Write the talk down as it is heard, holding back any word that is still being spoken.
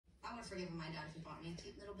have forgiven my dad if he bought me a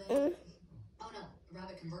cute little bed. Oh no, a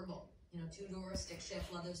rabbit convertible. You know, 2-door, stick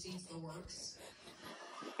shift, leather seats, the works.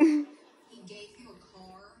 He gave you a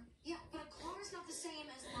car? Yeah, but a car is not the same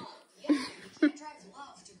as love. Yeah, you can't drive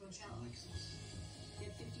love to Coachella.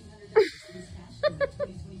 Get $1,500 for this cash for the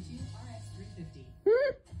 2022 RX 350.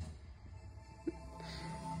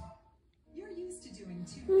 You're used to doing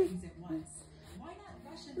 2 things at once. Why not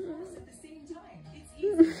rush and force at the same time? It's easy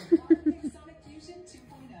with Waterpik Sonic Fusion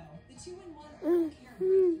 2.0. The 2-in-1 oral care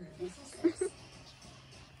breakthrough. Whistle 6.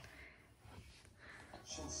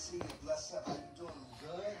 See you, bless up. How you doing?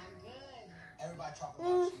 Good? I'm good. Everybody talking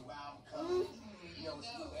about you. Wow, I'm coming. You know,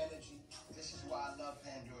 it's new energy. This is why I love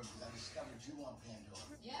Pandora, because I discovered you on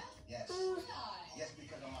Pandora. Yeah? Yes. Why? Yes,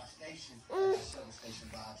 because on my station, there's a silver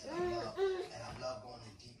station vibes that I love. And I love going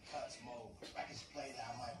in deep cuts mode. If I can play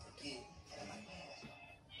that, I might forget. And I'm like, man, that's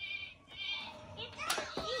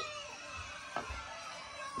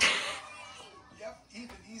Yep,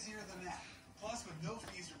 even easier than that. Plus, with no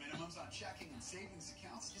fees or minimums on checking and savings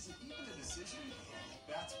accounts, isn't even a decision.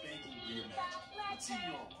 That's banking reimagined. Let's see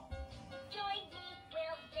your one. Join me,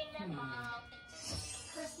 we'll sing them all.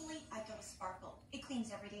 Personally, I go to Sparkle. It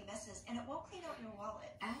cleans everyday messes, and it won't clean out your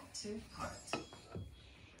wallet. Add to cart.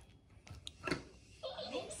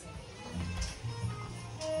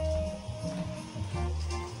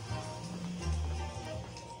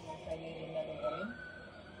 I needed another woman.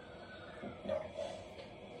 No.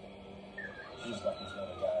 He's like he's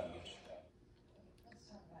another guy.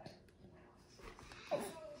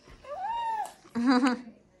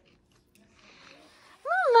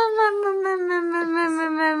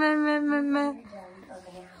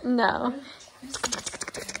 No. Kids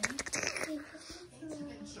have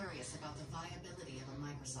been curious about the viability of a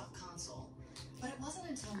Microsoft console, but it wasn't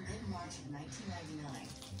until mid-March of 1999.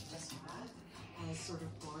 Just what? I was sort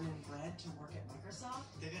of born and bred to work at Microsoft.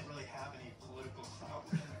 They didn't really have any political clout.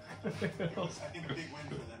 It was, I think, a big win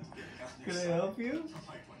for them to get enough Can I help you?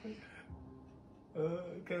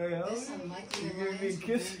 Can I help This you? unlikely You alliance gave me a would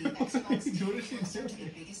kiss? bring the Xbox What is Game she closer to the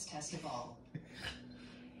doing? biggest test of all.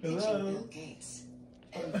 Hello? Pitching Bill Gates.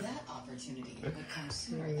 And that opportunity would come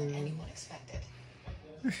sooner than anyone expected.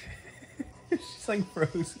 She's like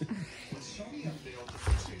frozen.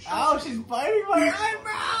 Ow, she's biting my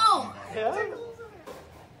eyebrow! Yeah?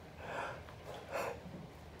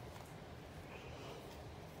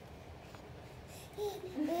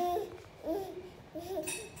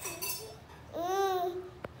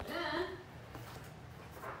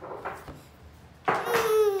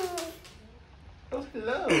 Oh,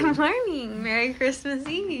 hello. Good morning. Merry Christmas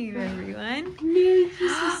Eve, everyone. Merry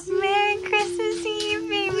Christmas Eve. Merry Christmas Eve,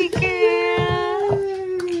 baby girl.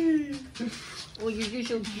 Oh, you're just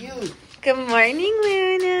so cute. Good morning,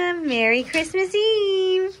 Luna. Merry Christmas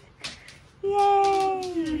Eve.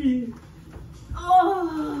 Yay.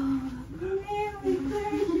 Oh, Merry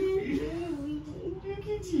Christmas. Look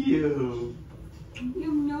at you. You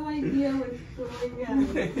have no idea what's going on.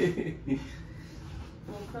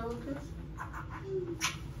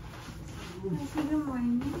 Good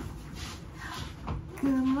morning.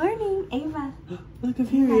 Good morning, Ava. Look up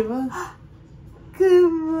here, Ava.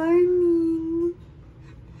 Good morning.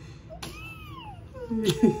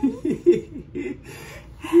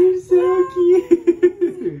 You're so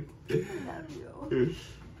cute. I love you.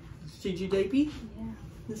 Change your diaper? Yeah.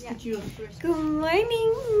 Let's Yeah. get you up first. Good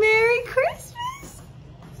morning. Merry Christmas.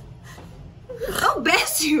 Oh,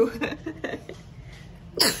 bless you.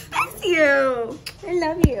 Bless you. I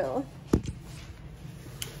love you.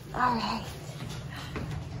 All right.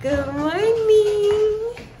 Good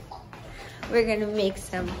morning. We're going to make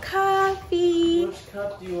some coffee. Which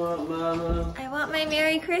cup do you want, Mama? I want my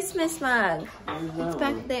Merry Christmas mug. It's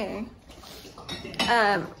back there.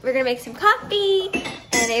 We're gonna make some coffee,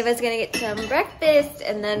 and Ava's gonna get some breakfast,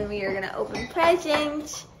 and then we are gonna open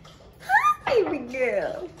presents. Hi, baby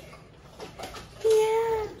girl.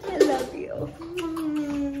 Yeah, I love you.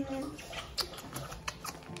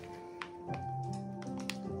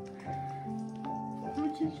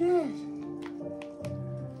 What is this?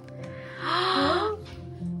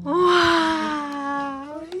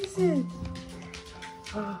 Wow. What is it?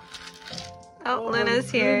 Oh, Luna's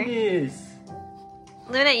here. Goodness.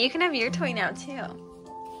 Luna, you can have your toy now too.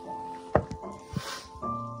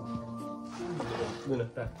 Luna,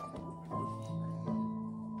 back.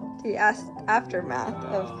 The aftermath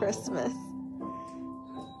of Christmas.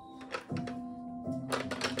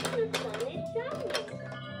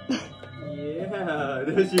 Yeah,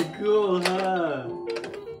 those are cool, huh?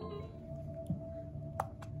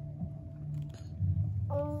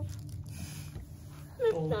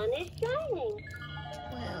 The sun is shining.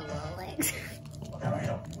 Little legs. What can I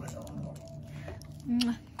help you with?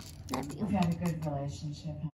 Love you. We've had a good relationship.